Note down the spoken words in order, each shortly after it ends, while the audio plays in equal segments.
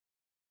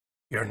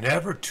You're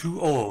never too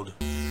old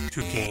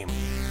to game.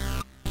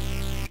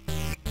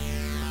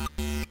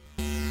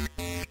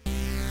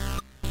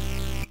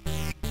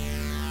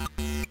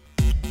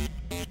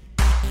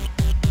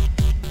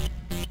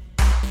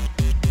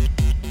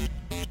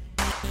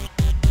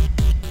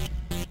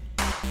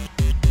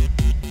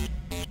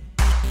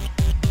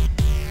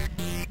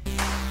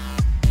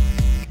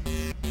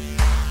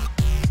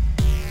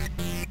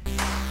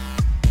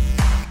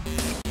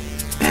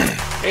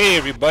 Hey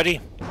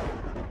everybody,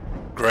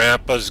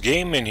 Grandpa's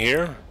Gaming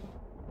here,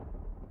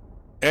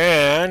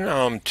 and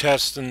I'm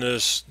testing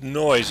this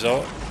noise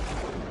out.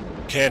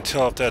 Can't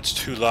tell if that's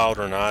too loud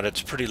or not.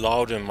 It's pretty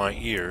loud in my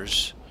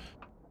ears.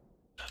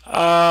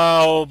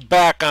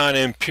 Back on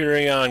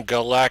Empyrion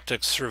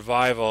Galactic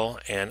Survival,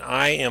 and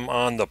I am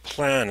on the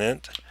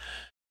planet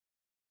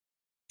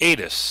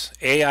Atis,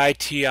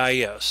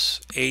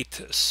 A-I-T-I-S,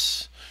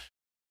 Atis,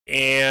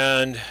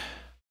 and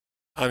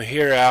I'm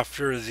here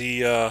after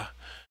the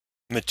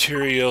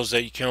materials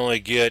that you can only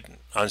get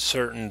on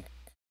certain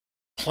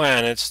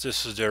planets.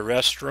 This is their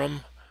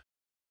restroom,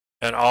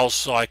 and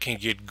also I can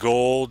get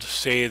gold,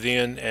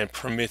 Sathian, and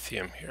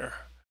Promethium here.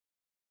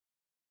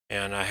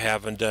 And I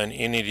haven't done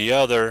any of the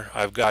other.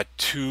 I've got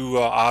two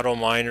auto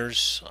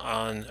miners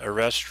on a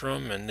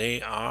restroom, and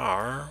they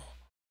are,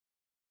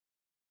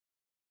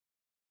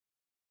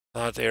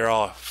 thought they are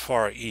all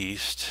far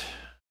east.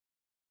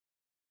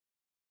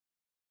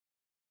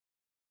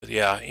 But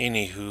yeah,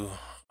 anywho,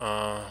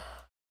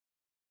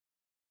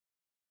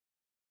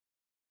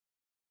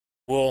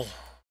 well,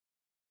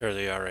 there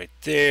they are right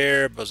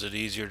there. But is it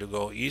easier to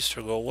go east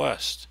or go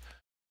west?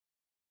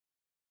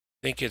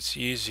 I think it's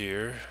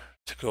easier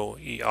to go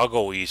east. I'll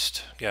go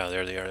east. Yeah,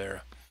 there they are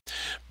there.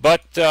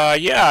 But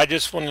yeah, I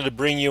just wanted to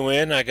bring you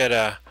in. I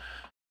gotta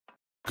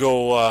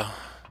go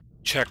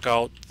check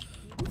out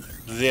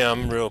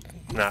them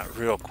not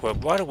real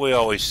quick. Why do we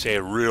always say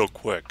real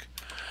quick?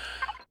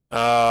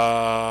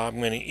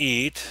 I'm gonna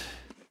eat.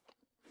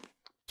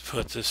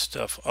 Put this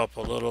stuff up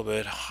a little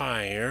bit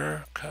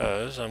higher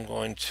because I'm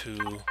going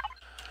to,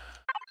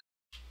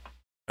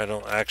 I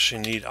don't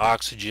actually need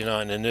oxygen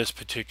on in this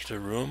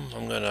particular room.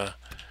 I'm gonna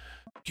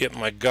get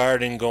my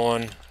garden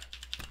going,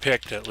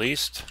 picked at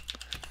least.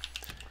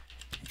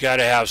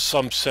 Gotta have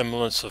some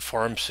semblance of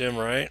farm sim,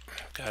 right?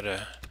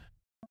 Gotta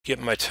get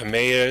my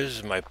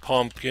tomatoes, my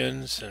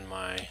pumpkins, and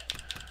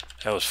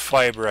that was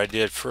fiber I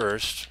did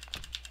first.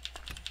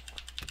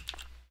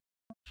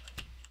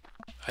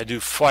 I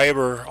do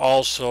fiber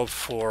also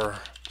for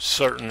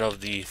certain of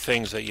the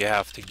things that you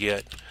have to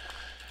get.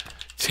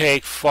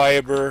 Take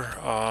fiber,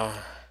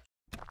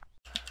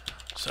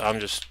 so I'm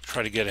just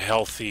trying to get a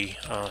healthy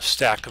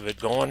stack of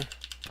it going.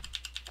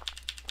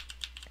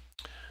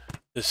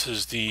 This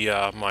is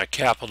the my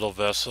capital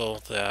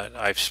vessel that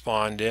I've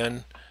spawned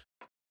in.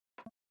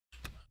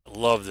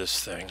 Love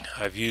this thing.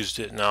 I've used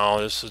it now.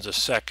 This is the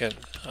second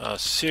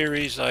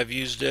series I've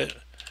used it.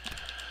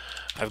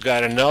 I've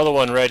got another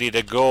one ready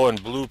to go in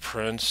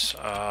blueprints.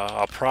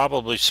 I'll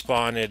probably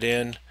spawn it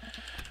in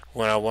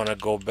when I want to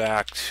go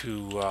back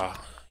to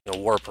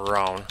warp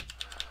around.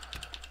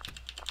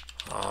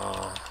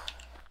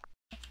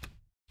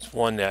 It's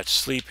one that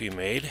Sleepy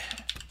made.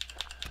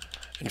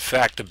 In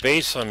fact, the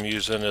base I'm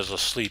using is a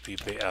Sleepy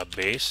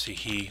base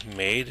he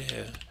made.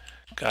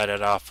 Got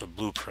it off of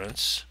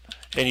blueprints.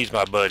 And he's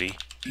my buddy.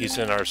 He's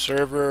in our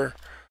server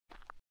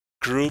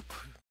group.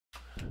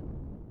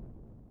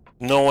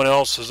 No one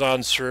else is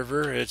on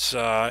server. It's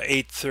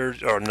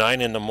 8:30 or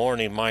 9 in the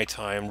morning my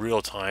time,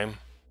 real time.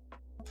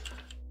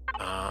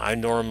 I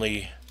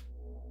normally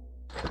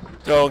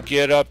don't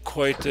get up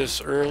quite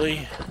this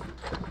early,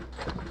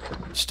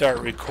 start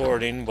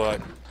recording, but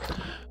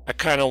I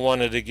kind of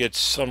wanted to get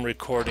some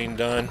recording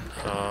done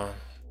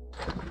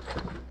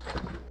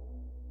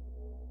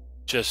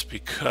just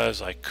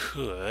because I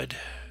could.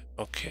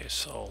 Okay,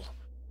 so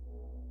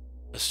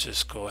let's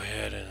just go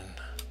ahead and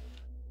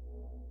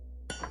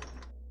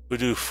we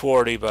do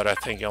 40, but I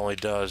think it only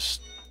does,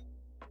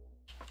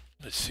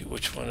 let's see,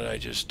 which one did I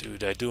just do?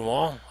 Did I do them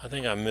all? I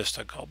think I missed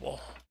a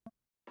couple.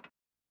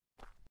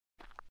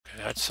 Okay,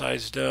 that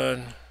side's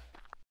done.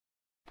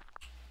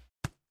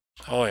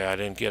 Oh yeah, I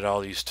didn't get all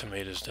these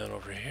tomatoes done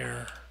over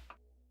here.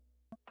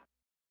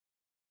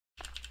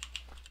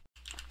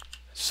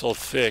 It's so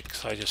thick,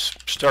 so I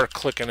just start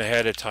clicking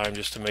ahead of time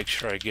just to make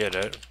sure I get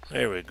it.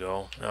 There we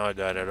go. Now I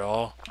got it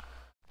all.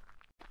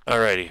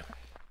 Alrighty.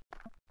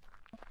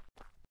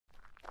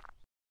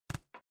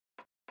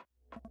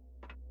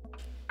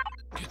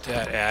 Get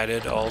that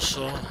added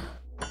also.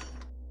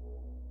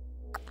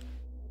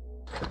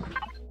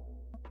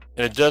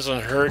 And it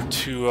doesn't hurt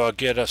to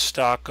get a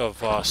stock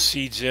of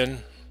seeds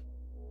in.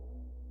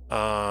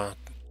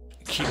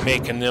 Keep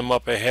making them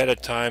up ahead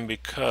of time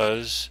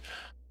because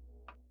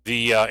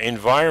the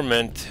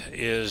environment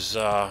is,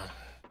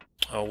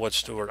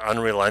 what's the word,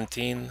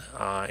 unrelenting.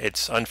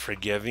 It's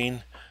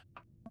unforgiving.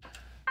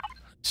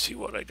 Let's see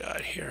what I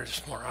got here.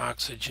 There's more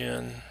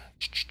oxygen.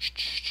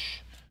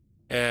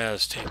 Yeah,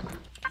 let's take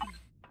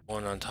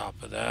one on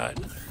top of that.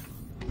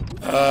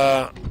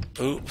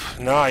 Oop,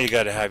 now you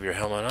gotta have your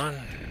helmet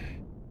on.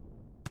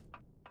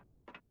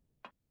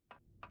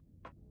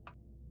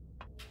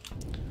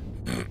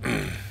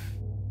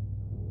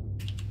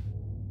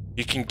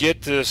 You can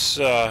get this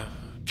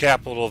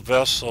capital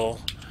vessel.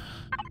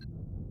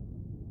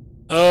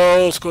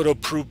 Oh, let's go to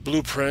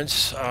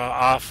blueprints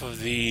off of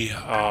the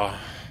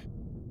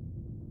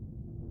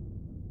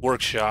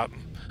workshop.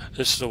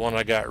 This is the one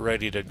I got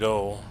ready to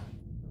go.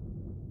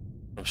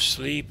 I'm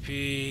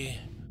sleepy,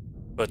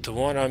 but the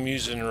one I'm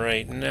using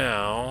right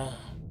now,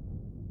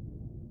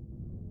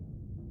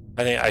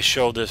 I think I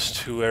showed this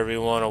to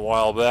everyone a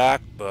while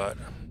back, but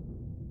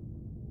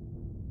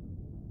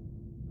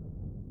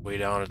way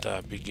down at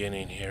the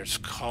beginning here. It's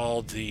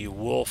called the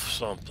Wolf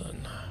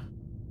something.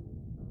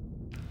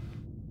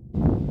 I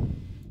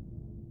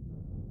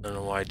don't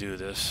know why I do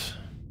this.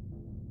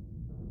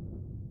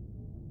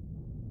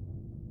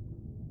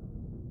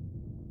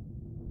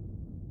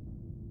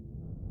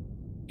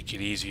 Make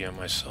it easy on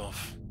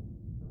myself.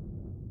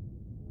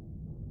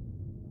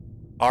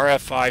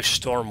 RFI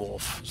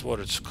Stormwolf is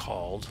what it's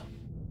called.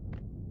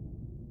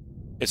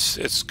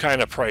 It's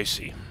kind of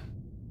pricey.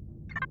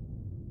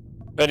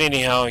 But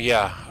anyhow,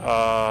 yeah.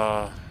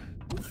 I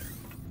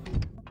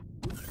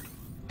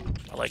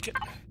like it.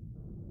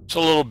 It's a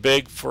little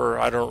big for,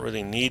 I don't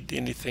really need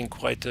anything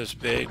quite this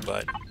big,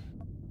 but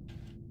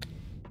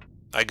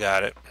I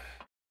got it.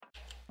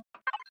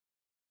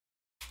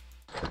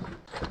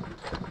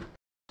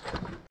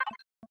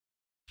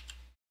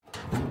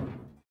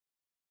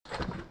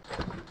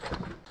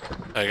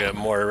 I got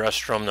more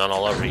restroom than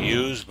I'll ever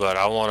use, but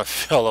I want to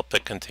fill up the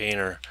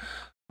container.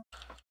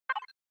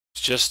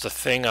 It's just the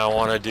thing I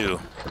want to do.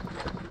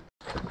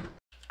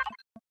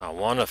 I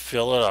want to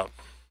fill it up.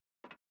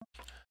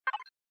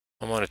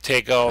 I'm going to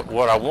take out,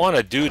 what I want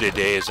to do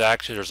today is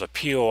actually, there's a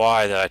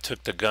POI that I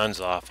took the guns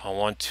off. I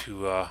want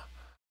to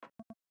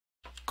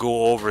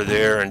go over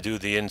there and do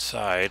the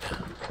inside.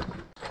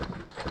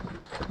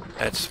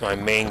 That's my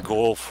main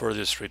goal for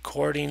this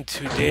recording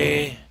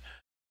today.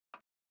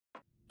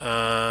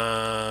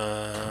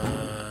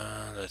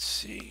 Let's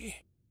see.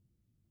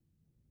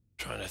 I'm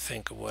trying to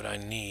think of what I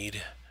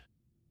need.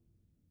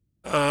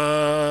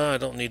 I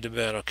don't need the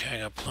bed. Okay, I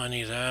got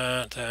plenty of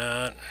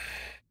that.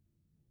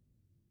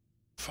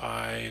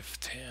 5,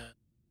 10.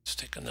 Let's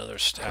take another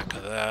stack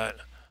of that.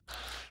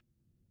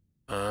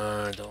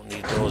 I don't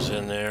need those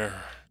in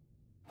there.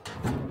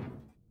 I'm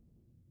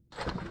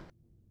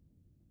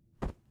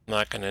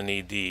not going to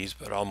need these,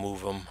 but I'll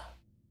move them.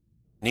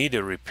 Need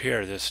to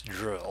repair this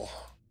drill.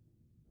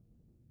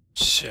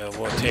 So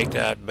we'll take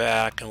that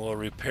back and we'll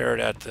repair it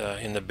at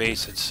in the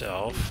base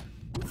itself.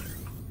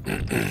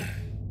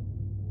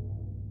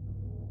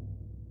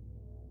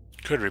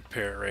 Could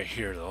repair it right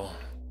here though.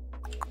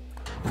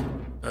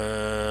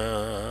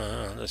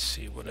 Let's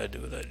see what I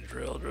do with that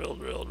drill.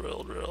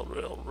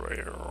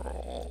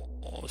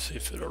 Let's see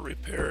if it'll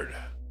repair it.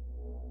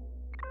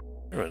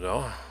 There we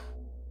go.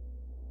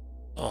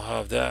 I'll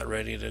have that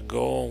ready to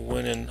go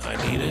when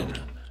I need it.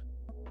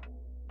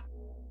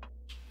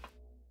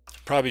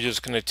 Probably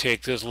just going to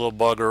take this little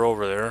bugger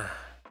over there.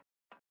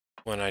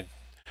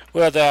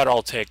 Well, that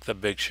I'll take the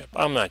big ship.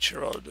 I'm not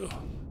sure what I'll do.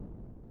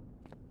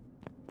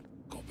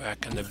 Go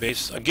back in the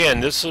base. Again,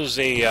 this is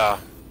a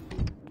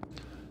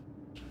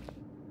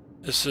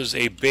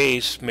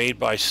base made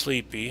by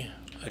Sleepy.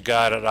 I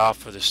got it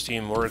off of the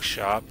Steam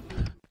Workshop.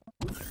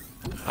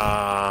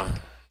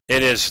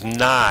 It is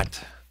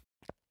not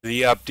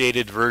the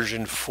updated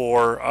version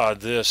for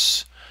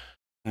this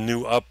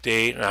new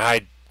update, and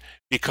I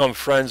become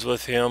friends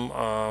with him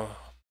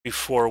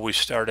before we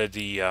started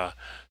the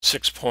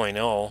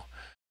 6.0,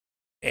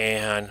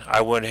 and I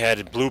went ahead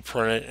and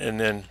blueprinted, and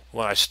then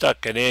when I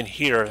stuck it in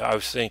here, I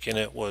was thinking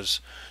it was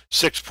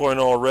 6.0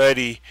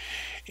 already,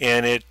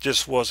 and it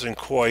just wasn't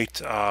quite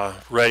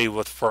ready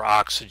for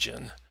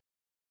oxygen.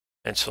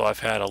 And so I've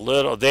had a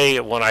little,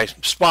 when I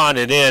spawned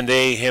it in,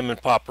 him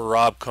and Poppa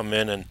Rob come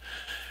in and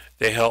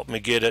they help me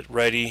get it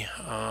ready,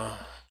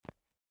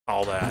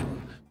 all that.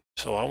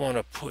 So I want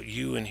to put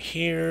you in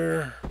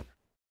here.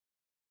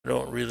 I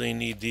don't really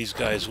need these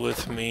guys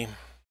with me.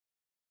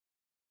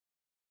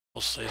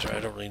 I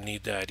don't really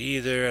need that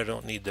either. I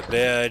don't need the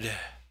bed.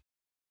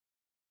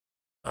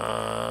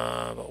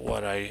 But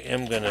what I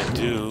am going to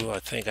do, I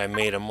think I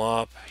made them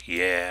up.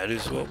 Yeah,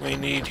 this is what we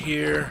need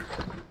here.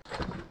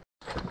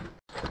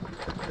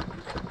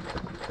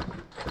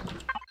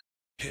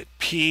 Hit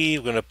P.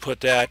 We're going to put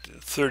that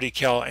 30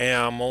 cal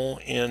ammo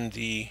in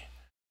the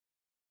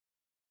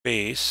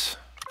base.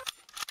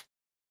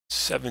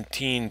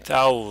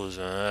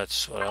 17,000.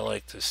 That's what I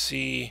like to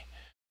see.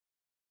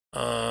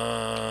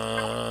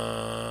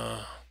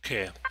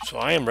 Okay, so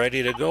I am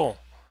ready to go.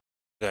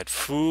 I got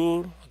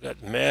food. I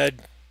got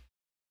med.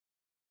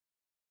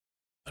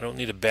 I don't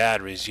need the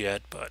batteries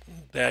yet, but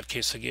in that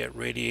case I get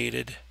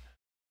radiated.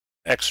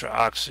 Extra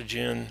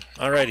oxygen.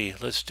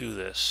 Alrighty, let's do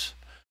this.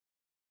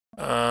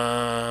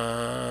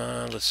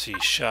 Let's see,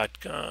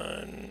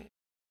 shotgun.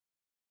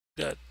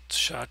 Got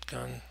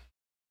shotgun.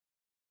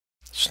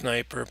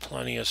 Sniper,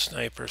 plenty of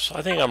snipers. So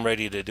I think I'm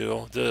ready to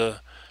do this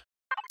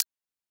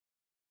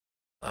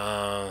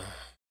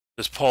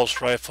pulse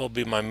rifle will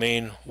be my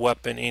main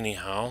weapon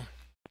anyhow.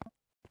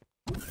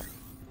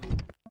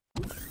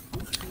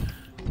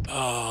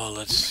 Oh,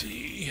 let's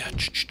see.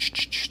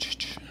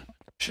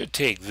 Should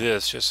take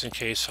this just in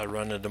case I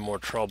run into more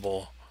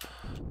trouble.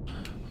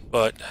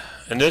 But,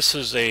 and this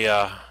is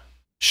a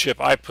ship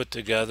I put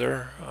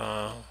together.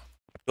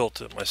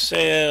 Built it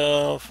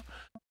myself.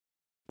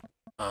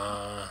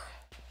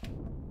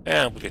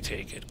 And we could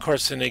take it. Of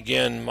course, and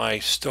again, my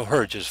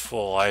storage is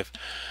full. I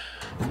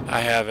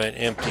haven't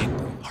emptied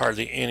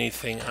hardly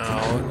anything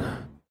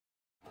out.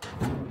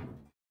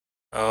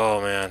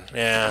 Oh man,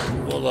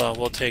 yeah.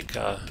 We'll take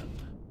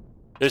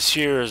this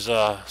year's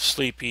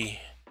sleepy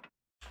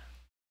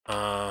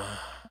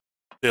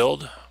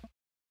build.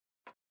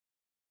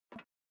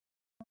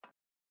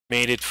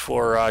 Made it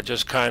for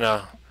just kind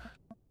of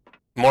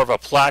more of a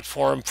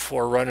platform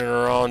for running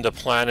around the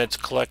planets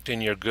collecting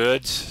your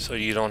goods, so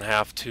you don't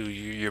have to.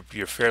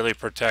 You're fairly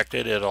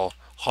protected. It'll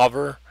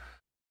hover,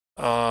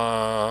 and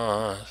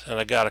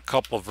I got a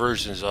couple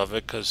versions of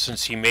it because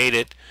since he made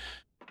it,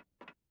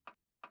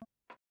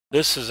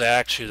 this is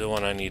actually the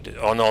one I need to.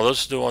 Oh no,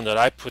 this is the one that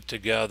I put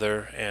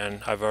together,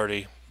 and I've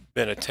already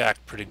been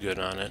attacked pretty good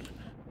on it.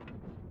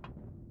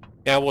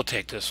 Yeah, we'll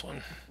take this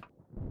one.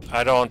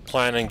 I don't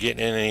plan on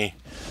getting any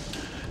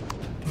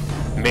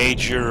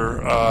major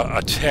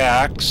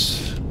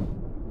attacks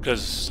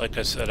because, like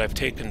I said, I've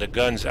taken the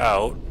guns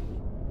out,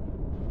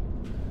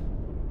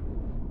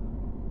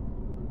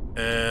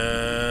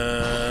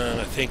 and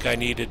I think I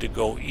needed to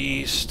go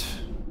east.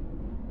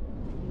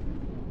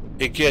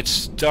 It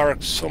gets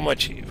dark so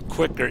much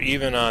quicker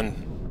even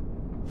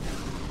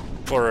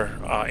for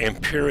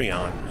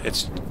Empyrion.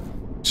 It's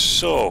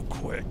so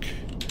quick.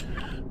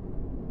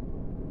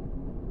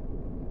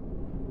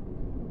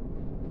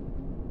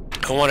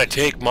 I want to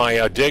take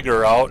my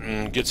digger out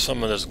and get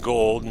some of this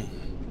gold.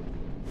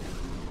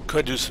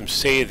 Could do some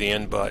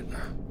Sathian, but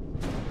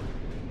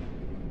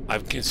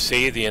I've get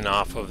Sathian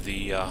off of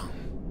the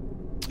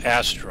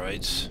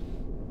asteroids.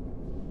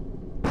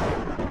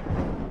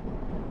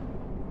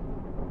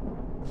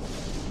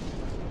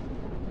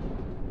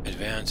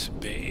 Advanced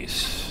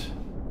base.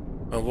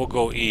 Well, we'll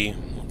go E.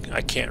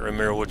 I can't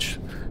remember which.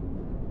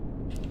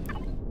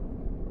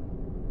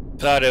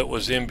 Thought it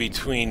was in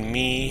between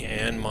me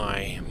and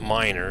my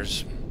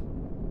miners.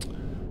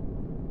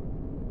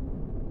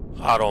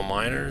 Auto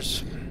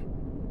miners.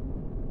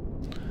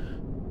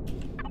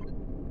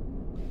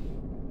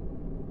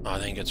 I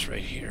think it's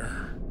right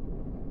here.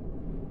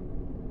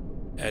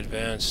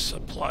 Advanced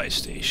supply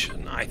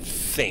station. I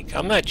think.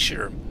 I'm not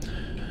sure.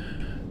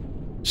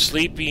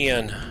 Sleepy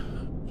and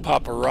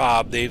Poppa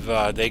Rob, they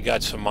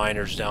got some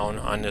miners down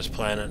on this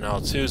planet now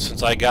too.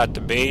 Since I got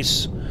the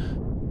base,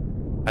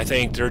 I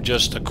think they're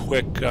just a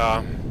quick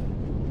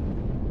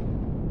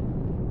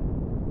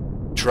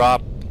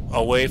drop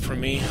away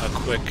from me. A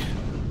quick,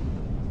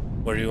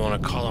 what do you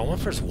want to call it? I wonder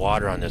if there's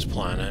water on this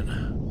planet.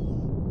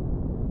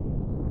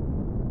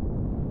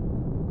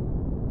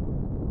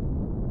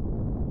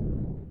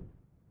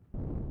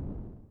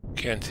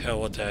 Can't tell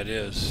what that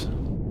is.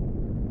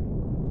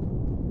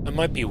 It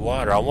might be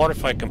water. I wonder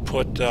if I can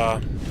put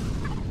the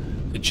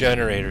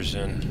generators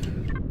in.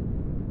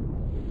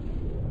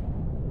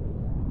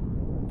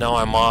 Now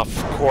I'm off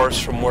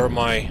course from where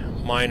my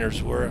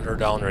miners were, or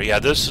down there. Yeah,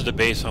 this is the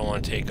base I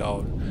want to take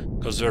out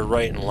because they're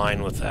right in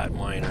line with that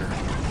miner.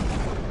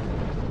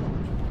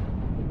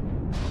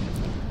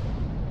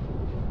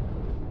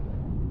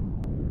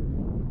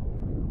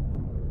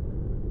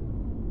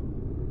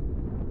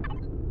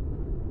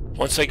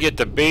 Once I get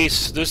the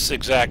base, this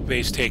exact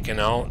base taken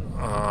out,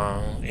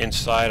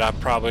 inside, I'm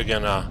probably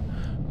gonna.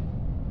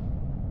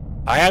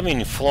 I haven't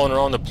even flown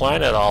around the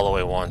planet all the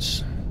way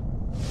once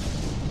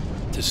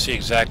to see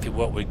exactly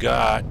what we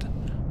got.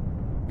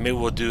 Maybe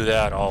we'll do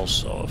that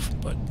also,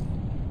 but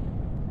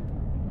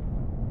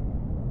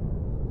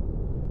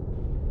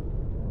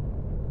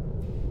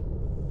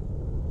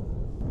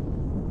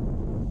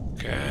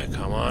okay,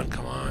 come on,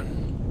 come on.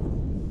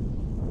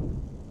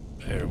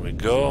 There we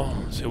go.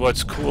 See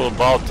what's cool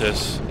about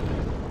this.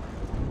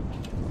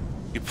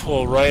 You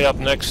pull right up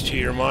next to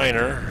your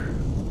miner.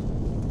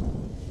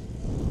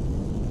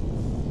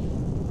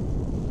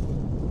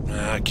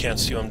 I can't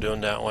see what I'm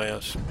doing that way. I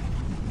was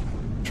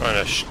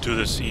trying to do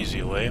this the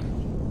easy way.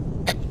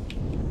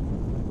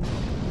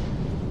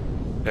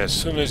 As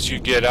soon as you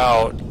get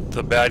out,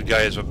 the bad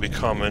guys will be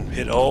coming.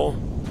 Hit O.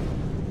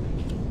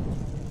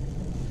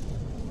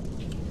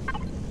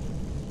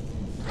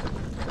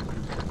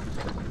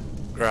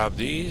 Grab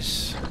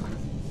these.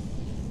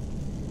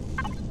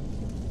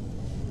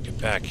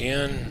 Get back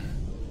in.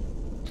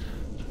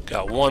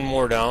 Got one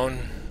more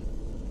down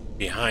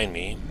behind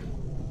me.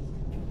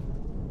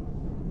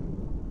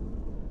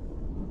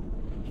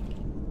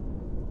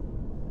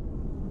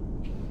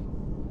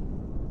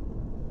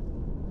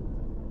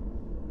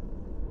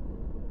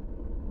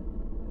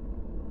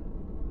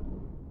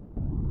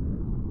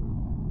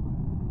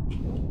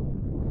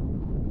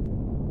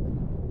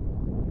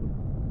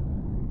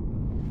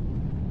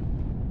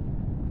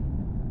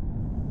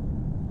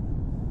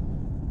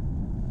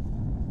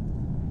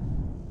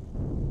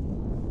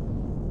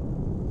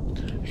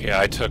 Yeah,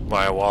 I took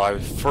my, while I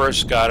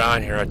first got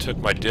on here, I took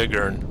my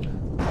digger and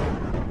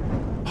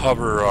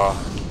hover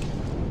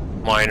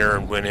miner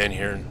and went in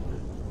here and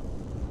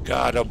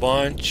got a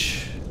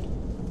bunch.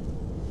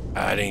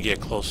 I didn't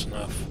get close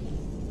enough.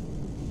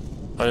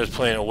 I'm just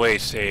playing it way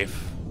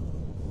safe.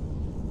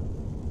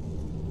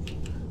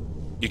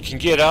 You can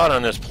get out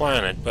on this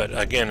planet, but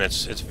again,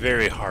 it's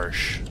very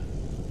harsh.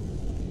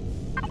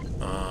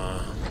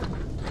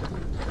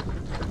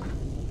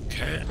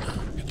 Okay,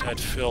 get that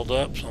filled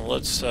up. So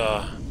let's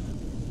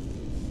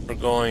we're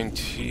going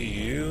to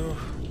you.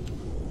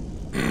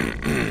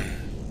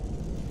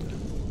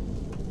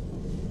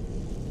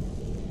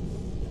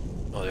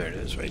 Oh, there it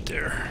is, right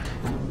there.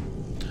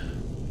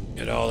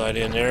 Get all that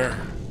in there.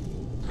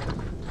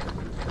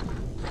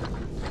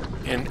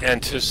 In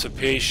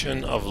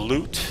anticipation of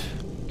loot.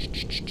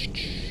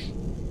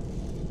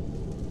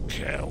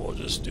 Okay, we'll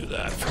just do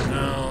that for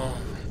now.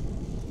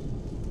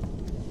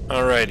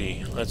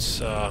 Alrighty, let's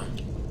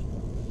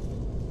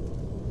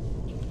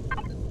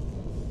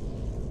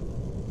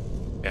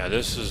yeah,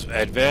 this is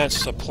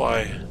advanced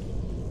supply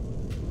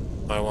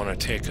I want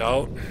to take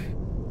out.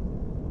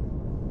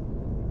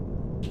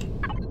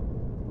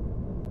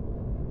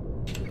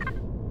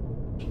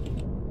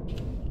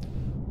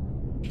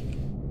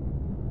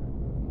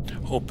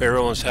 Hope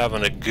everyone's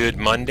having a good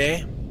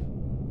Monday.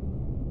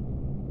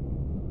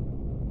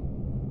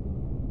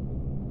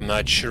 I'm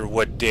not sure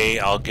what day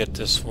I'll get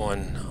this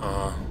one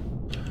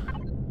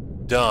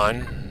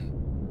done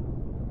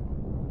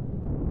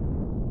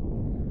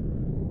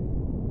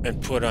and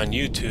put on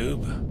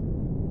YouTube.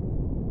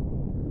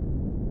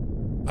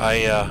 I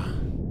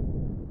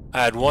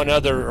had one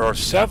other or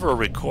several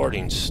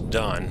recordings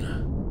done.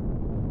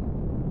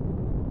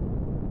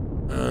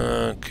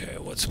 Okay,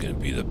 what's going to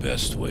be the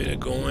best way to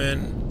go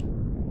in?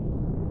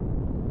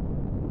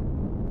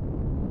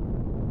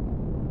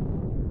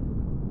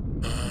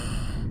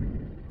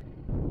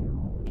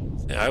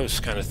 I was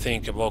kind of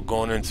thinking about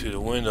going in through the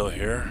window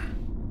here.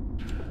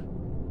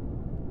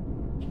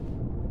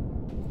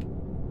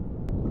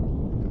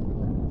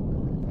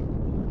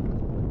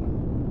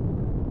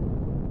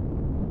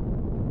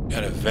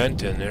 Got a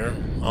vent in there.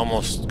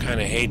 Almost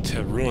kind of hate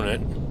to ruin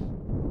it.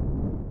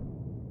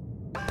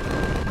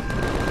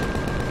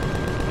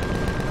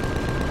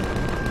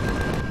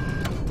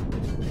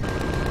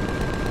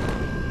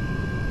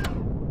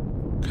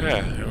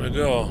 Okay, here we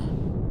go.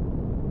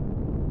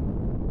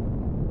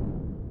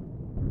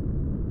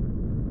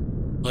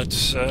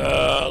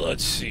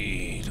 Let's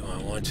see. Do I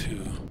want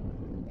to?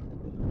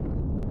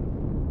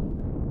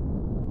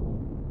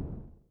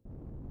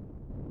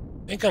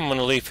 I think I'm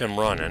gonna leave him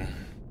running.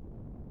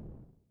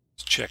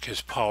 Let's check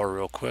his power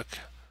real quick.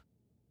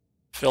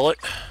 Fill it.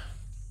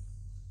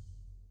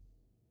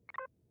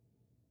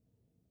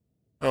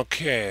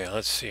 Okay,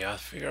 let's see. I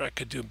figure I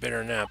could do better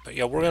than that, but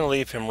yeah, we're gonna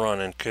leave him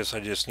running because I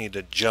just need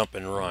to jump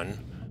and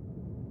run.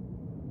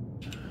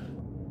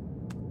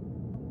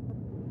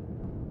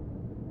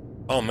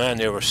 Oh man,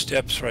 there were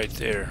steps right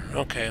there.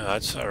 Okay,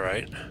 that's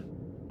alright.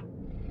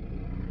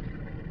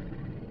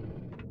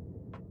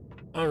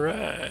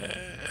 Alright.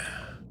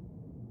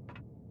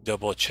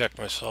 Double check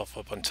myself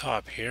up on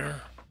top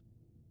here.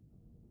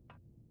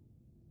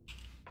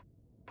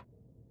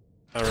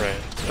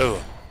 Alright.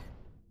 Oh.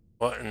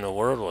 What in the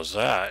world was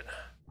that?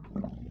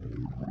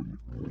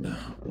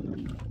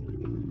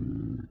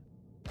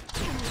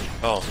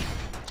 Oh.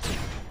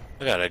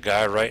 I got a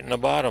guy right in the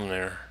bottom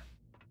there.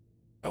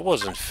 That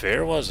wasn't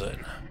fair, was it?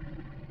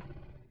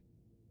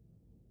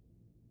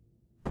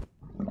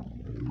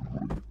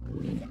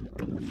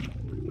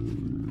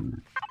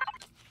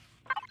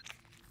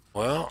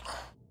 Well,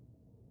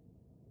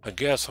 I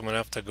guess I'm gonna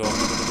have to go.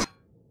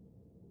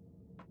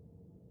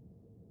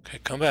 Okay,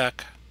 come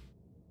back.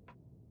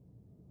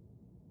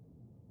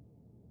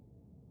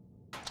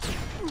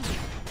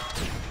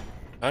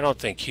 I don't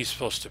think he's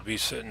supposed to be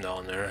sitting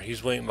down there.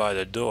 He's waiting by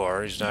the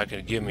door. He's not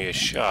gonna give me a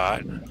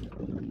shot.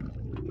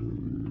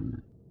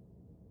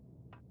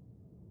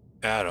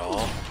 At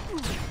all.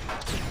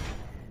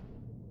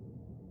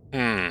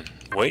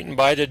 Waiting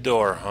by the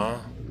door, huh?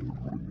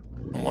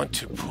 I want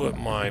to put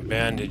my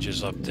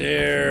bandages up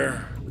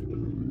there.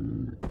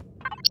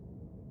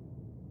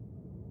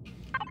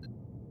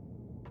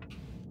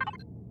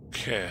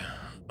 Okay.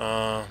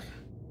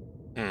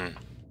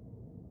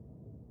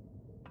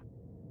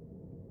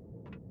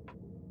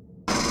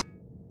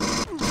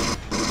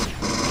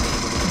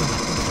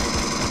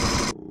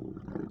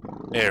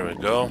 There we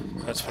go.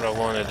 That's what I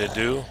wanted to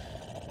do.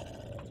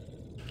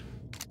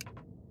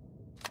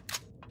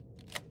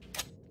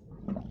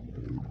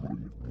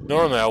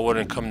 Normally I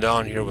wouldn't come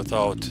down here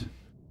without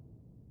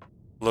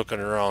looking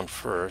around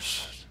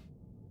first.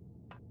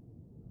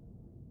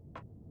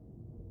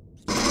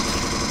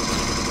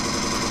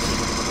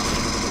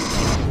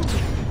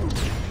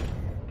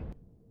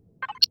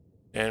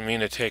 Didn't mean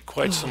to take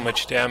quite so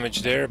much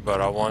damage there,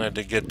 but I wanted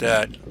to get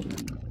that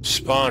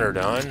spawner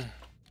done.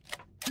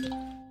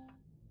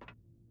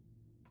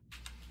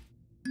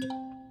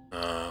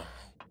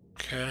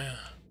 Okay.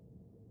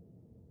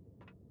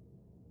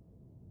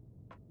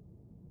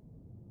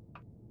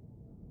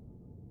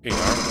 Here you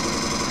are.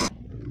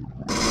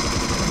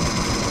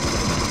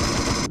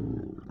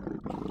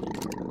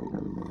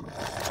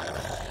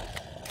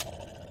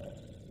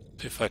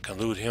 if I can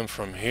loot him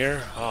from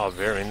here. Oh,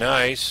 very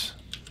nice.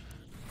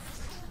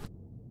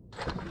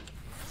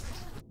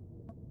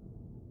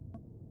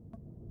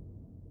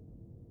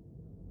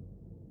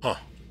 Huh.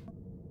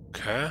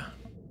 Okay.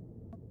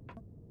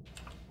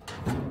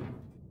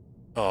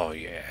 Oh,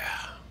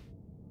 yeah.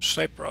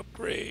 Sniper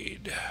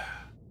upgrade.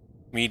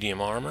 Medium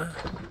armor.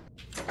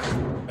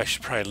 I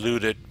should probably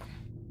loot it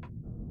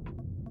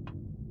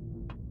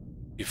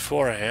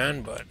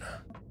beforehand, but...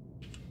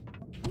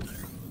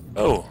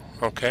 Oh,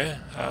 okay.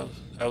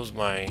 That was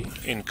my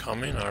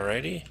incoming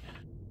already.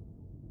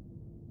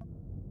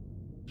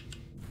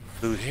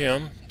 Loot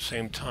him,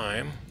 same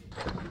time.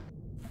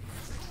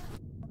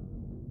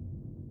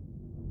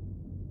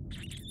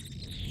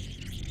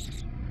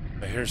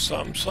 I hear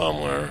something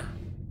somewhere.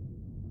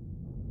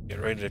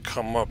 Get ready to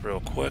come up real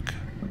quick.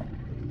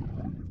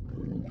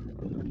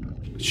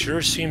 It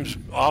sure seems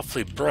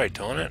awfully bright,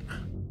 don't it?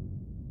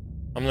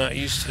 I'm not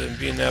used to it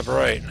being that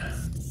bright.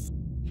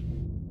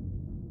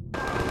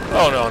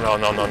 Oh, no, no,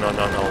 no, no, no,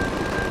 no, no.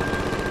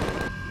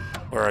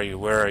 Where are you?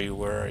 Where are you?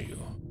 Where are you?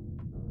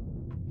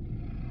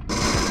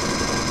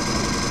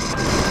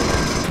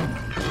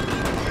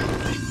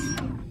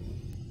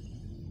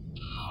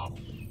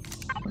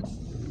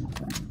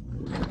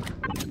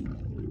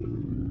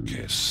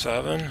 Okay,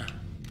 7.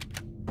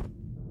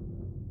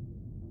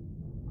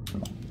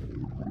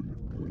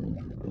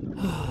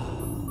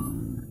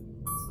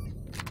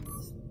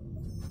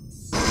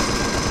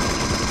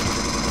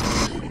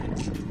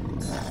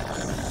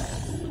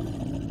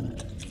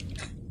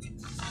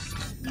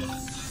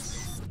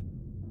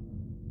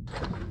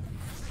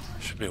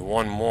 Should be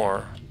one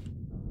more.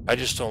 I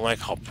just don't like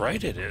how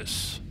bright it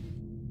is.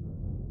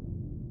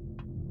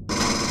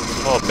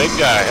 Oh, big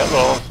guy,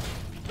 hello.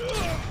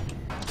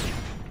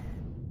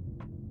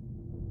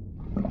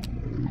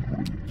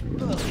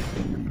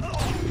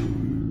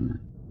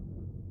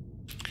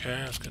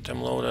 Okay, let's get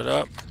them loaded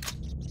up.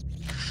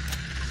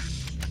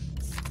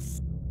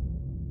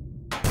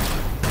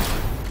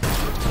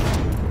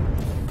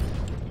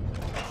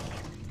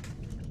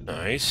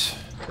 Nice.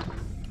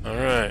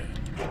 Alright.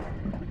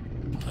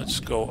 Let's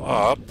go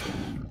up.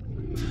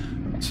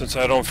 Since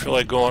I don't feel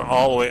like going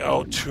all the way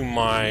out to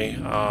my...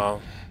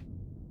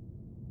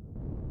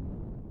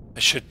 I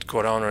should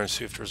go down there and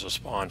see if there's a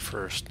spawn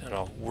first, and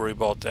I'll worry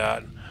about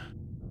that.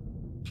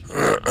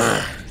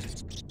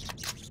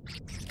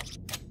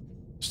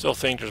 Still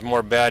think there's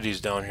more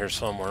baddies down here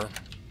somewhere.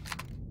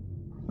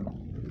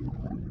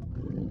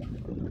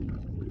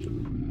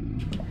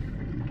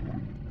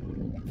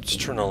 Let's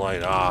turn the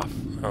light off.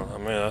 Oh, I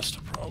mean, that's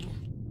the problem.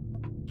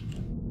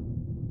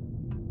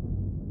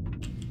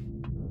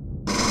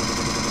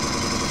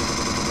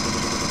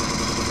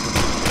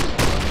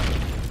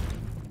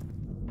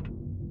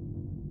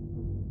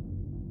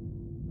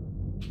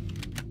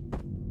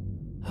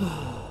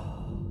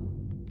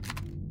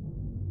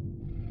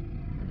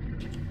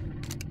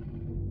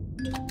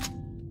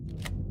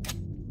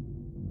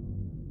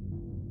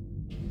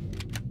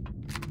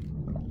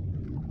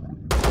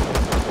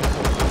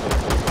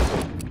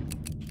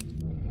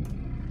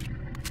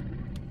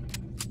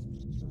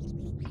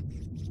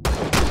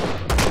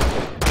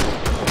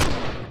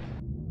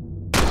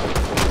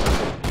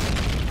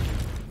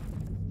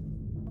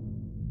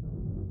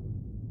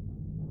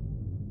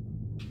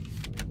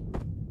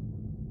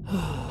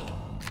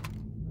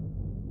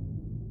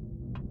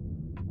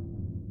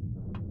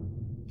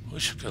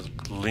 Wish I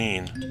could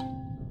lean.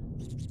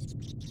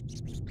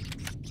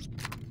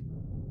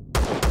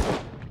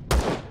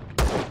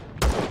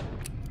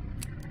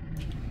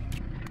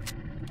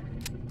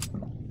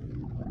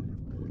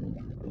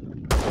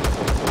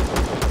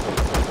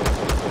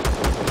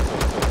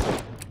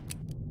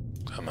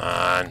 Come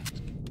on.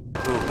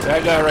 Ooh,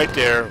 that guy right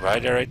there.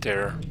 Right there, right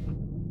there.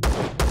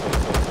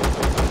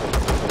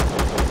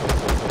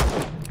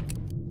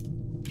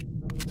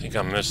 I think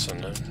I'm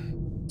missing it.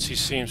 He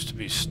seems to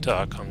be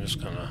stuck. I'm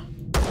just gonna...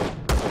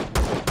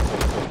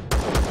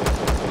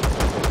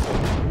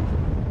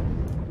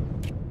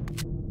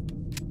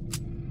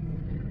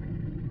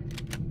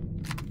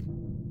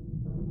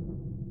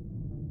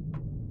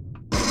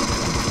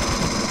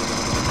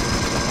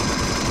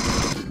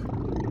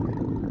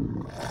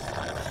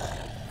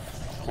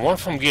 I wonder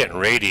if I'm getting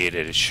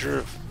radiated. It's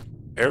sure...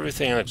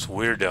 Everything looks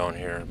weird down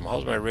here.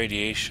 How's my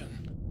radiation?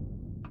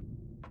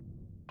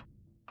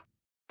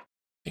 I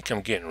think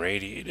I'm getting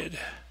radiated.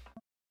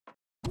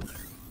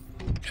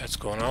 Cat's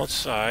going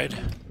outside.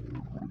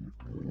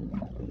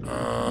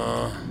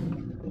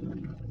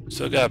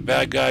 Still got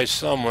bad guys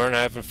somewhere, and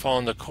I haven't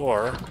found the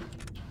core.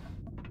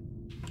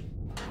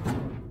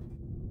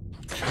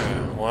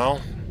 Okay,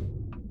 well,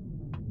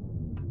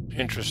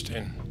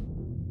 interesting.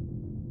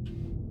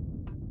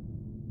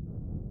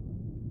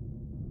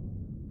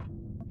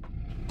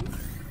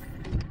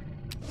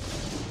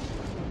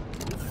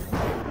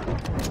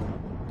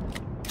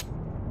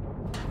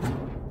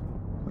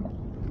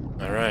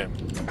 All right.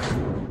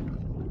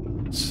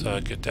 Let's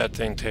get that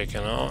thing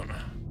taken out.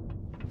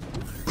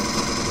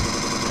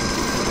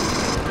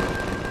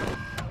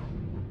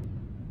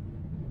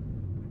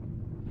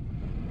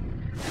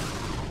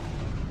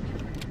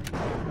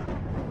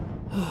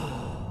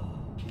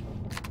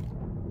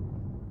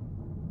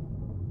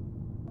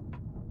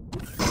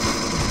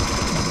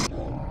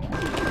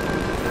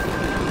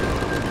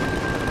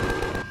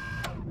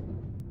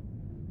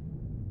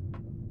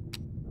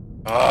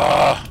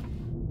 Ah!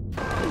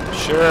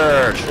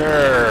 Sure,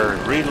 sure.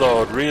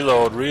 Reload,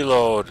 reload,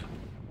 reload.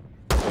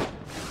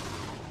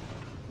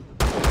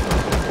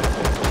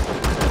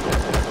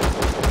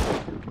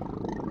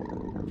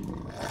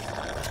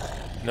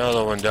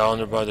 Another one down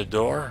there by the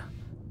door.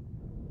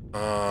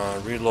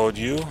 Reload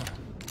you.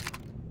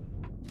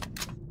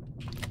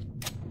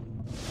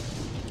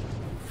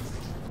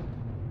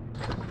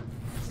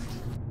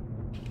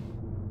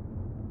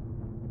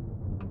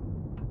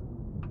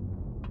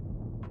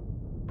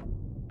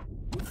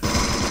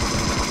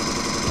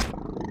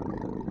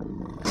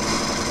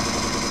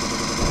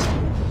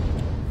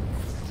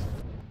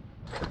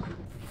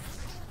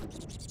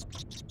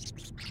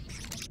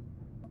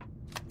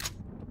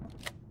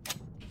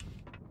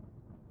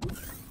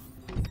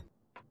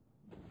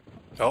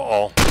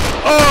 Uh-oh.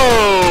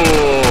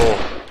 Oh!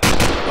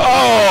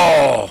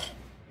 Oh!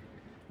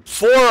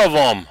 4 of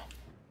them!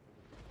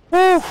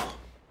 Woo!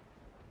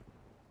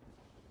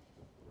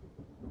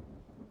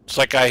 It's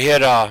like I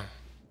hit a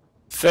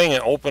thing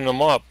and opened them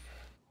up.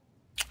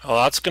 Oh,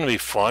 that's gonna be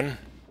fun.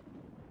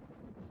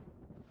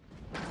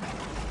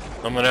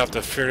 I'm gonna have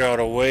to figure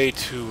out a way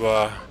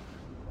to,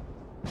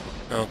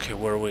 okay,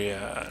 where are we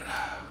at?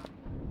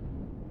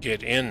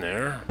 Get in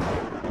there.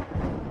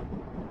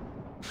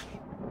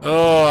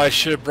 Oh, I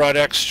should have brought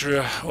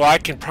extra. Well, I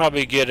can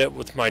probably get it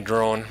with my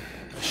drone.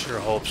 I sure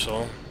hope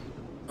so.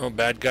 Oh,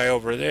 bad guy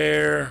over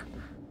there.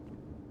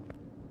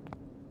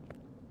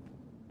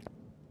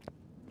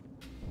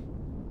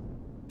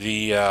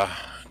 The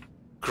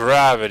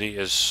gravity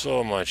is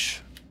so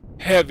much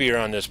heavier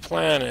on this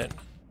planet.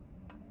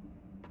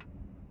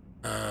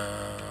 Okay,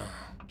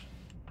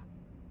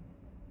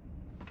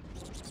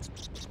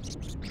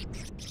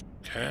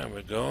 there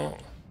we go.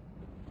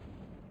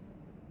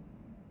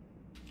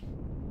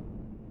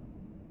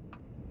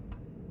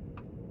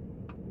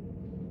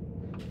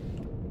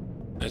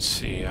 Let's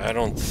see, I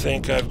don't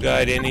think I've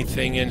got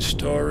anything in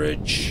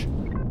storage.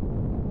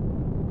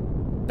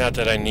 Not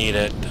that I need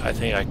it. I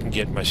think I can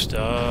get my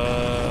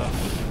stuff.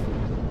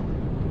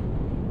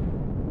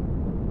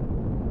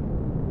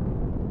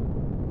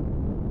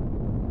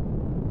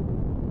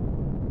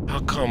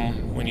 How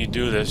come when you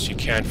do this you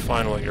can't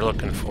find what you're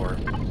looking for?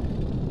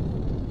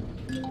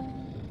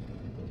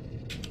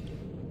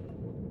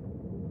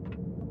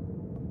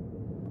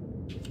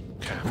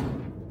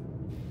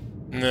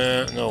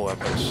 Nah, no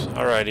weapons.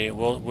 Alrighty,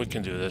 well, we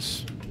can do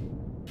this.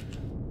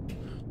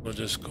 We'll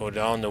just go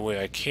down the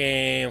way I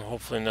came.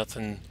 Hopefully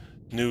nothing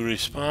new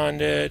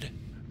responded.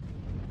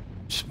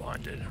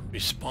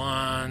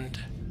 Respond.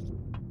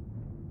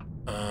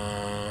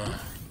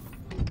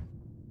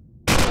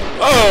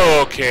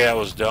 Oh, okay, that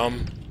was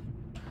dumb.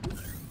 I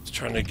was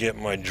trying to get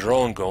my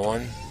drone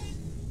going.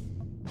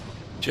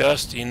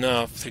 Just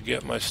enough to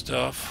get my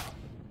stuff.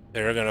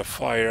 They're gonna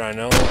fire, I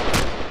know.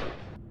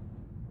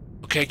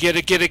 Okay, get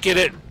it, get it, get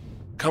it!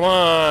 Come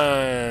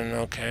on!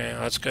 Okay,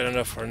 that's good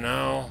enough for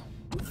now.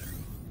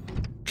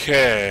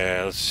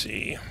 Okay, let's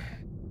see.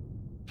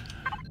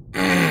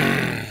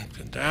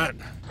 Did that.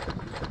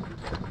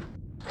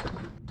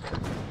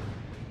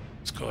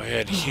 Let's go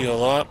ahead and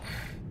heal up.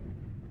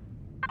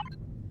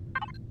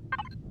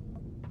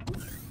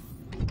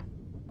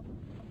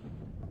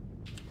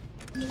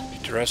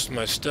 Get the rest of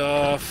my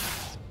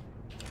stuff.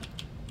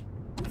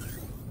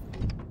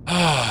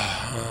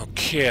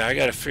 Okay, I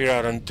gotta figure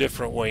out a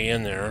different way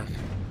in there.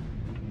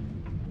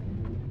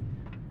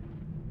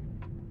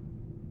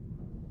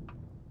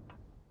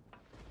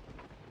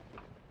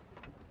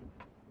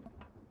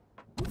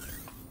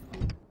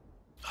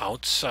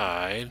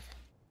 Outside.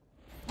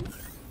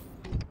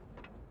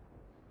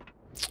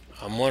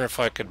 I'm wondering if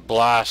I could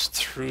blast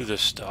through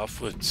this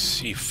stuff with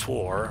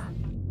C4.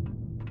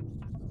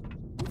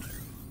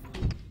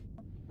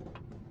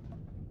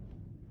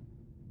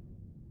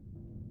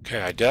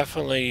 Okay, I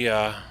definitely,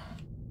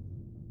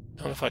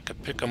 don't know if I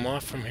could pick them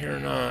off from here or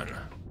not.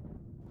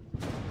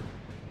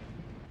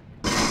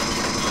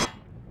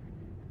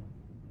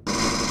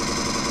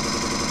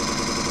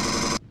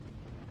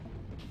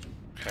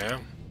 Okay.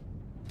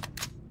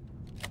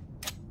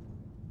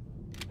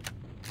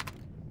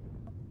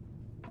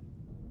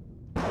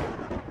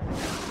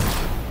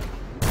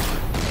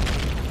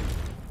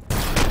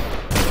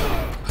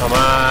 Come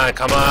on,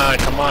 come on,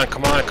 come on,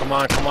 come on, come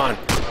on, come on.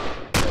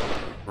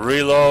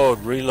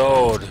 Reload,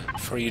 reload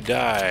before you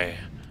die.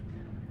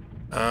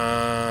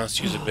 Let's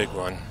use a big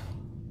one.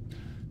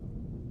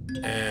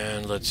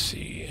 And let's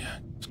see.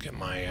 Let's get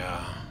my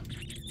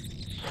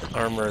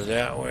armor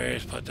that way.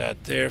 Let's put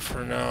that there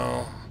for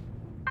now.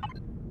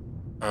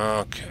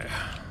 Okay.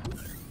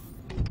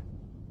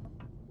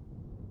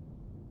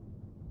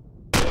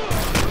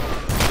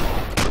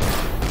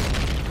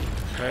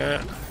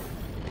 Okay.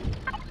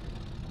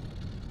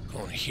 Go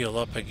and heal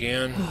up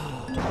again.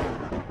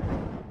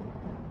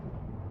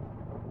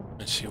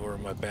 Let's see where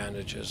my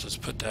bandage is. Let's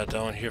put that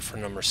down here for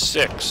number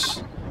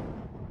 6.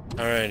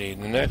 Alrighty,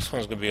 the next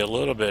one's going to be a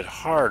little bit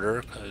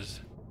harder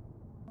because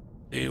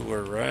they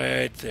were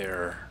right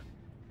there.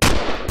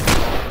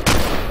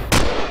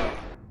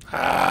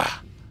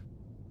 Ah!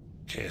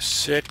 Okay,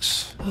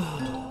 6.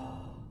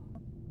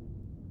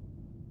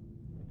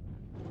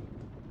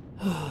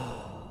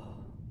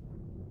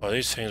 Well,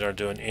 these things aren't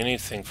doing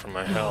anything for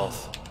my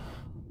health.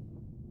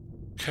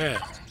 Okay.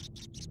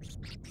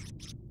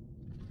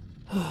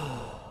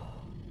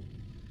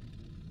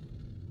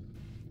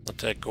 Let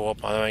that go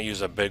up. I might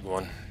use a big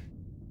one.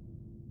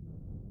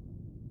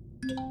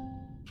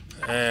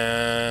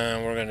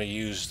 And we're going to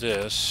use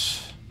this.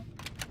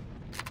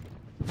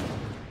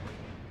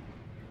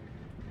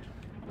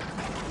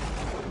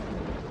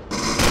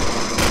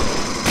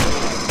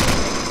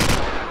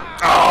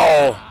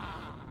 Oh!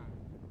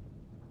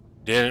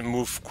 Didn't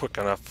move quick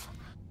enough.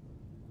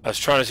 I was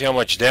trying to see how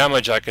much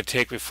damage I could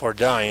take before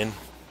dying.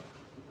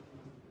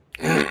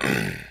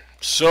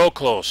 So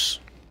close.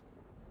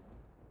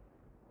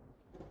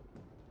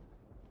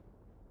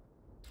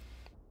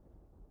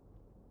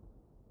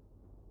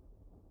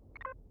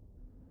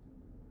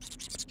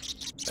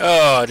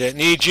 Oh, I didn't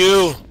need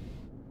you.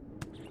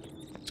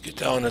 Let's get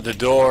down to the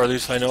door. At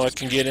least I know I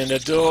can get in the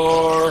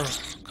door.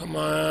 Come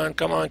on,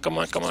 come on, come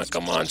on, come on,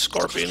 come on,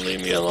 Scorpion,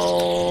 leave me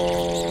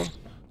alone.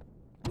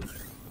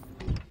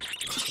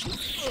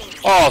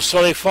 Oh,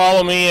 so they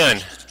follow me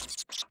in.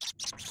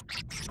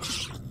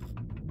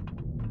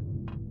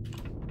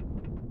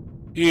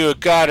 You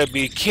gotta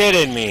be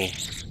kidding me.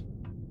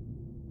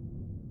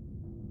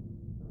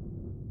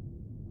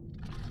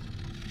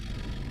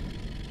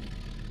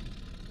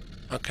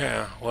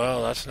 Okay,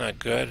 well, that's not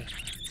good.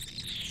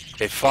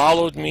 They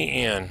followed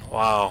me in.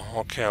 Wow,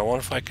 okay, I wonder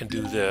if I can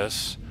do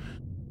this.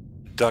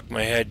 Duck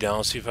my head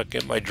down, see if I can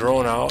get my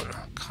drone out.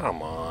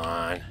 Come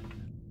on.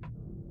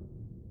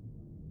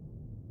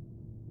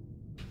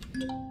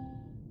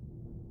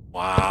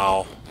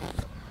 Wow.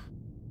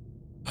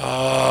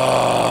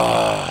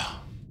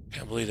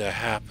 Can't believe that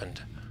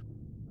happened.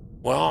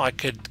 Well, I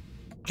could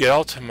get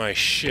out to my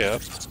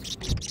ship.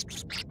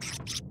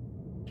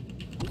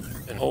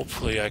 And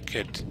hopefully I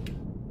could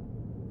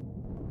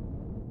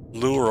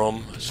lure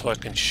them so I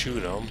can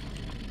shoot them.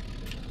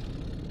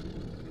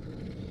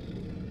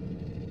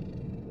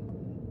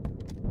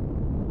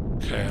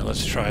 Okay,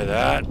 let's try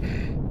that.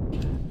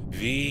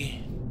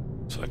 V,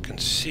 so I can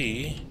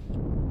see.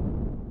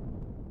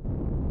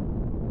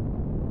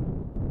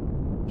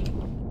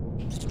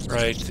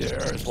 Right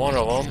there is one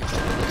of them.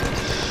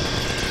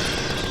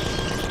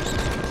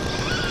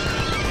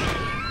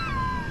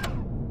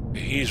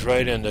 He's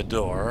right in the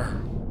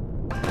door.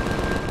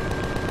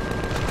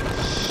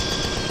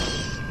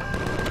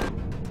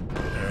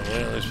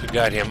 At least we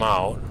got him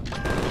out.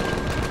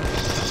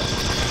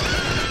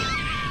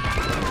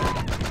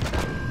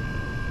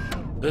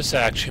 This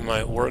actually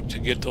might work to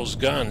get those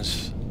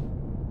guns.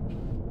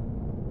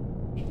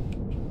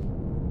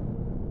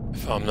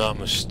 If I'm not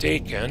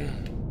mistaken.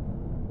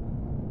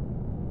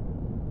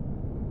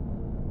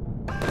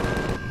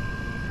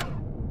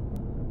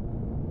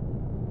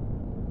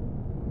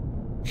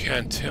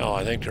 Can't tell.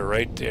 I think they're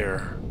right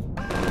there.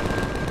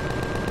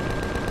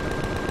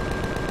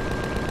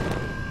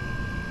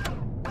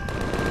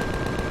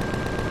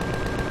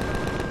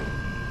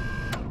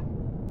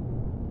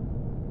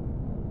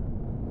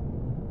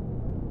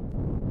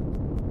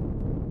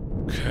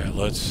 Okay,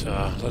 let's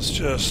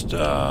just do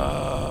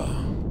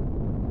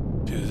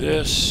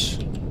this.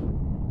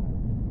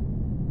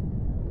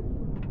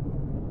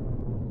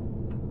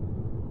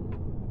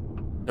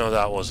 No,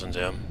 that wasn't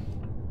him.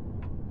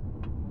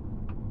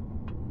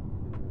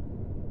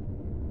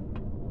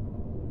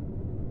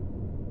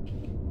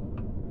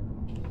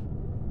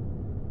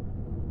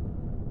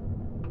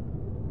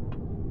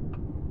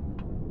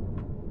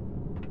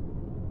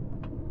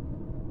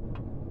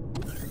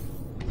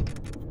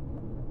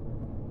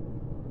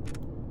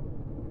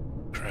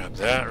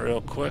 That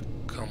real quick.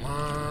 Come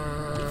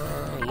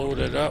on, load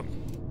it up.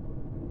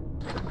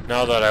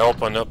 Now that I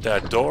opened up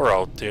that door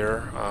out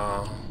there,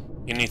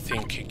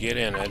 anything could get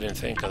in. I didn't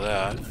think of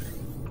that.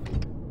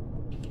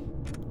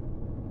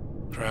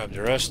 Grab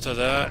the rest of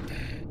that.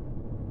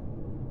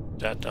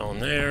 That down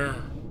there.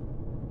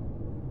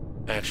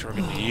 Actually,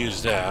 we're going to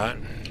use that.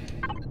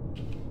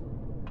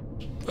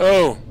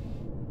 Oh!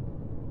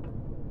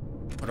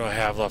 What do I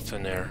have left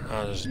in there?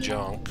 Oh, there's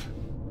junk.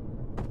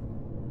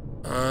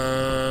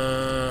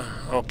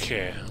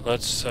 Okay,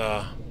 let's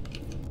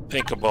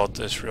think about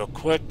this real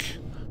quick.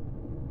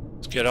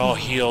 Let's get all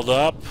healed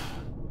up.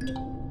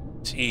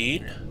 Let's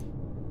eat.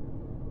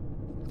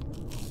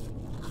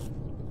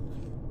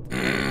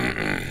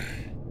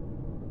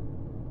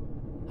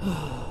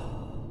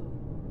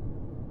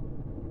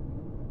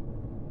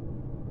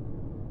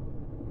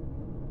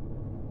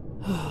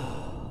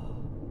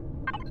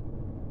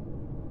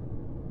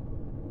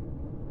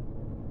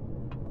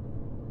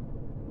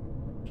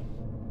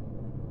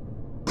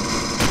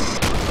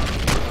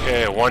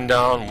 Okay, one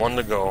down, one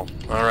to go.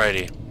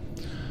 Alrighty.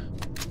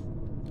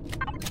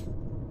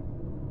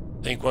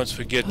 I think once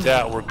we get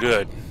that, we're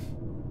good.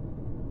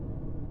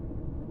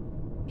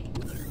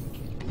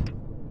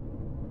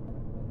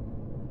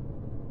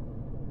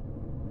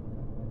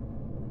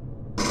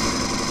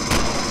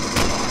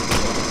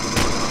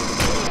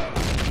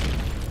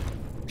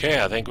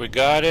 Okay, I think we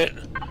got it.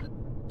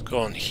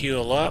 Go and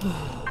heal up.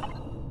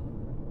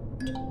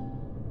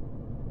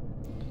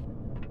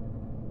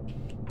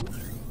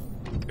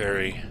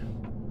 Very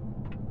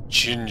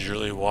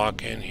gingerly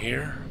walk in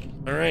here.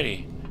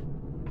 Alrighty.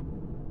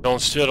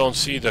 Still don't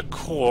see the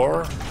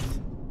core.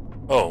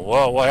 Oh,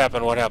 well, what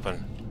happened? What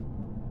happened?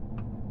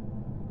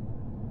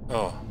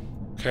 Oh,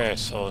 okay,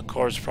 so the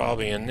core's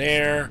probably in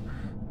there.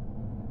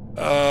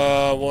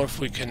 What if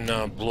we can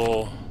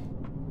blow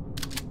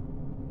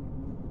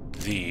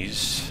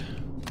these?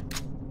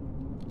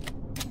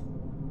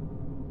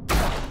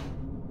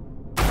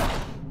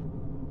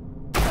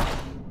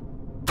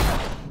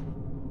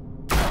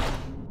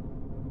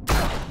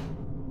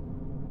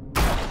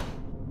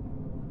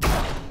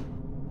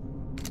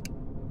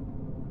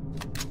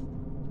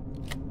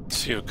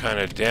 See what kind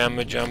of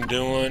damage I'm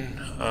doing.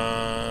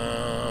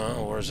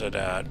 Where's it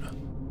at?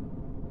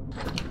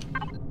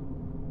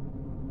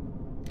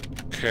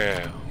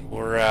 Okay,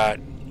 we're at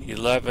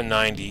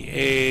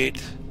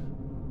 1198.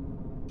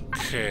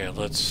 Okay,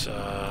 let's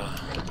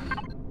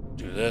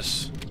do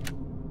this.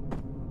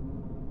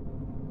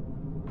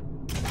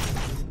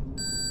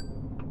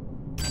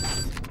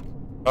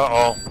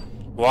 Uh-oh.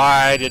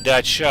 Why did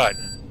that shut?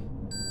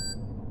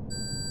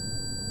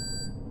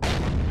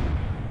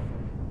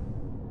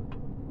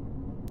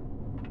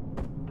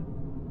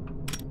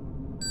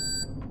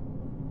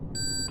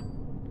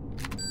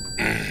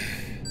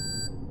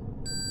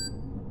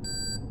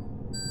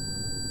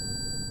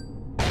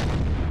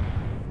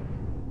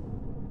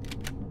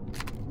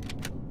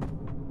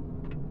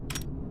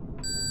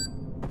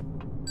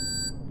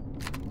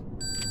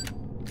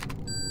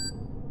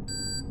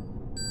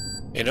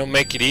 They don't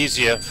make it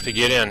easier to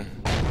get in.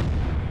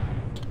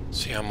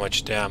 See how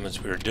much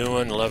damage we're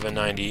doing.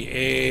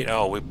 1198.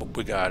 Oh,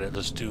 we got it.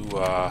 Let's do.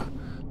 I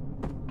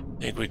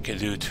think we can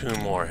do 2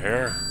 more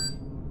here.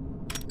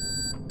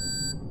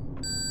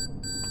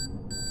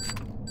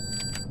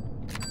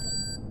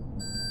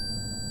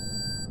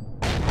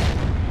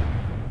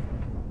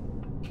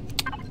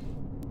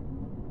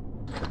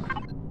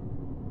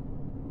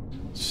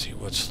 Let's see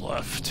what's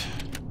left.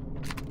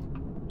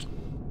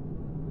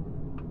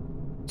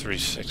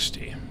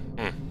 360.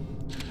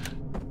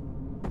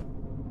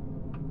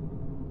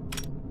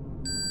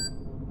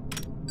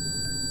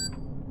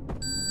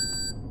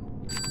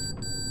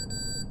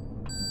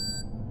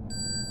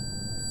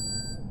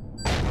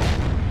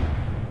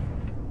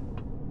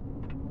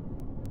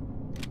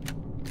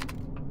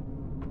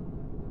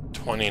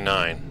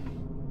 $29.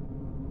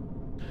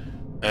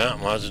 Yeah,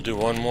 might as well do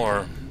 1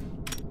 more.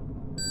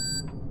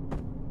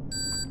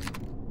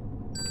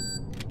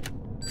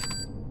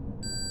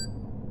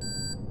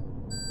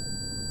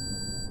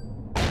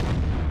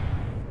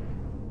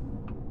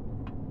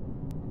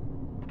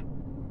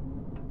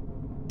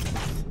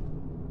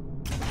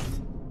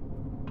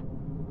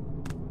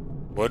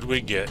 What'd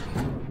we get?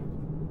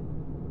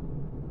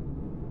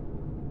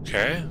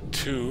 Okay,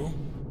 2.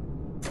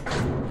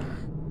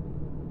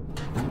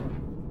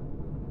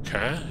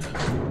 Okay.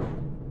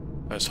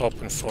 I was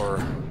hoping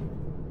for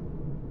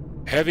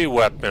heavy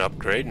weapon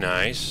upgrade.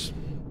 Nice.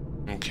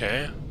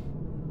 Okay.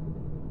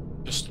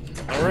 Just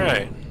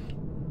alright.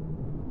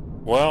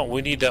 Well,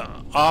 we need to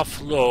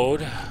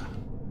offload.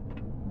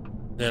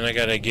 Then I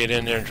gotta get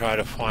in there and try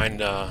to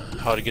find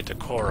how to get the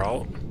core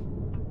out.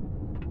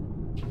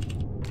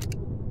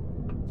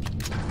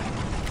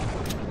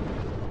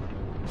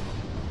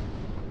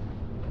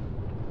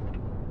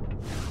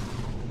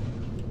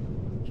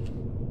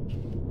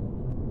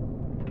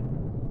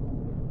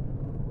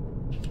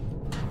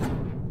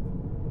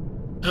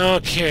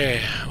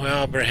 Okay,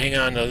 well, better hang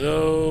on to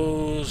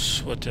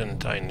those. What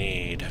didn't I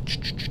need?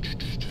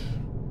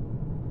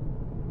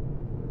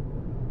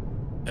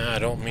 I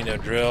don't mean to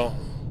drill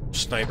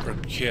sniper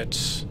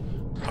kits,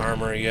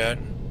 armor yet.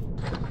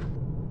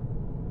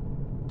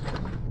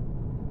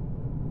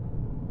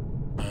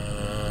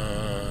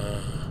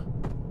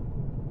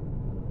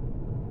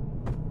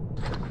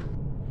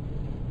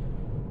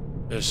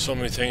 There's so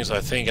many things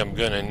I think I'm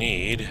gonna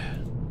need.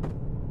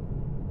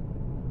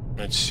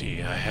 Let's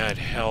see, I had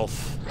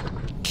health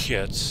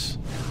kits.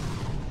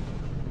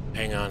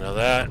 Hang on to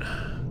that.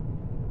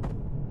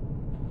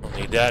 Don't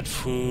need that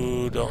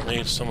food. Don't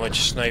need so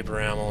much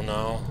sniper ammo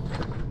now.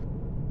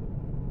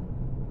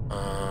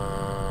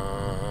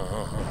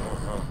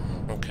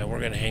 Okay,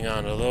 we're gonna hang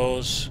on to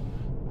those.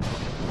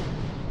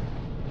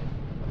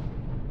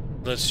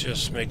 Let's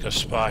just make a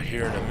spot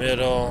here in the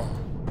middle.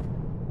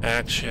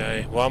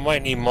 Actually, well, I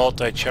might need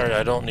multi-chart.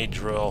 I don't need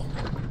drill.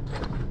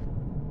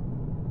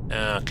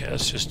 Okay,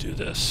 let's just do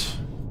this.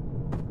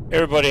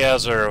 Everybody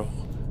has their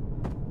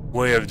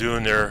way of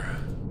doing their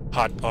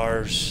hot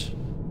bars.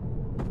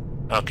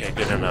 Okay,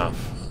 good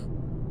enough.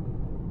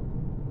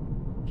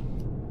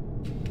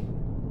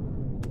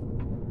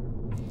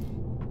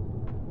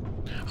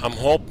 I'm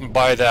hoping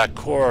by that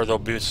core there'll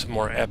be some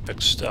more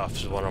epic stuff,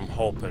 is what I'm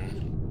hoping.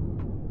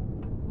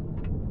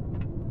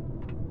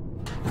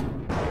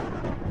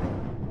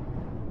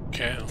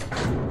 Okay.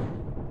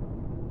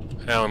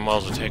 Now we might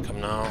as well take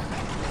them now.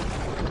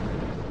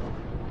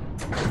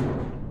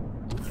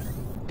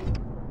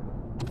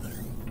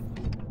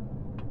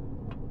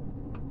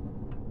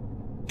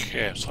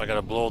 Okay, so I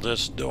gotta blow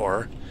this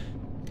door.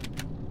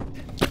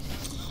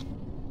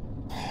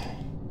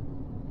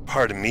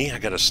 Pardon me, I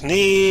gotta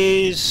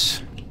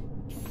sneeze.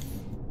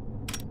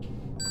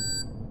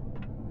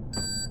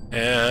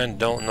 And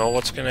don't know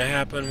what's gonna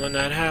happen when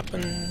that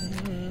happens.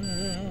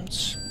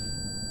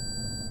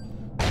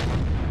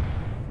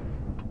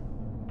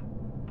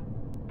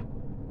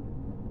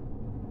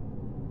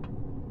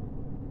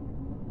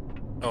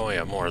 Oh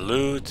yeah, more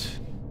loot.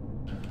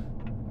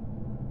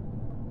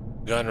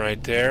 Gun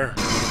right there.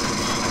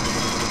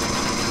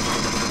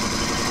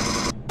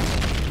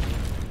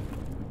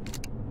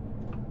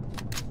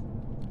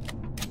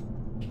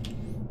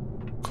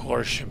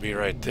 Core should be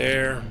right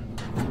there.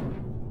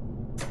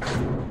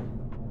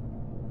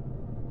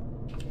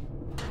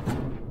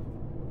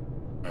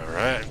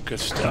 Alright, good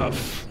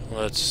stuff.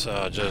 Let's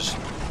just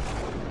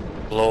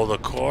blow the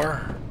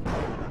core.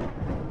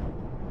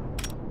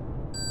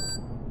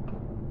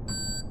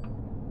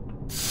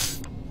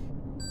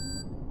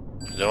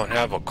 Don't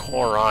have a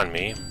core on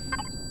me.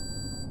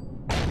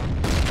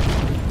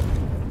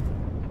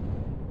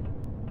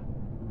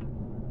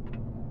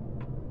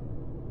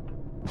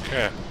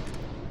 Okay.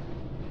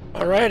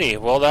 Alrighty,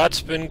 well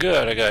that's been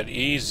good. I got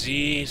EZ,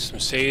 some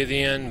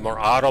Sathian, more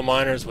auto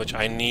miners, which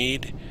I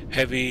need.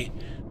 Heavy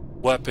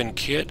weapon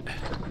kit.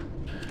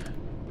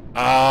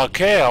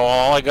 Okay, well,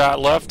 all I got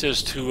left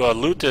is to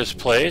loot this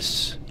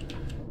place.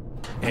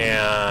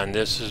 And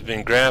this has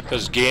been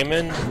Grandpa's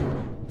Gaming.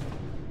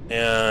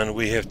 And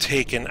we have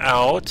taken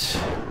out,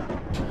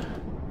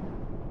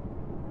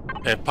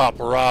 and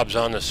Poppa Rob's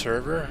on the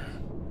server.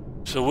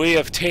 So we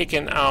have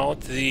taken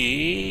out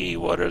the,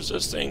 what is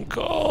this thing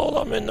called?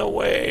 I'm in the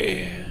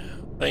way.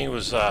 I think it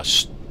was a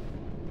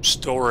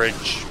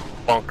storage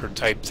bunker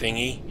type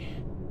thingy.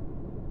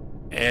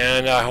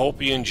 And I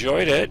hope you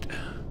enjoyed it.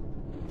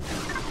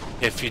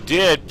 If you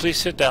did,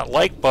 please hit that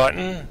like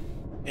button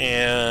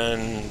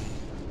and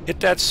hit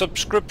that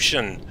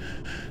subscription.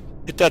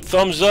 Hit that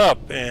thumbs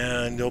up,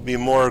 and there'll be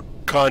more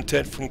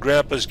content from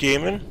Grandpa's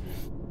Gaming.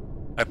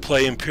 I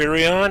play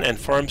Empyrion and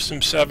Farm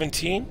Sim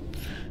 17.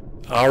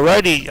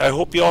 Alrighty, I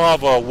hope you all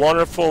have a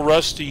wonderful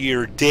rest of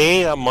your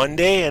day on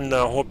Monday, and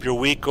I hope your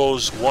week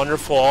goes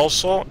wonderful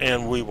also,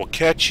 and we will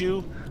catch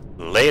you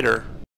later.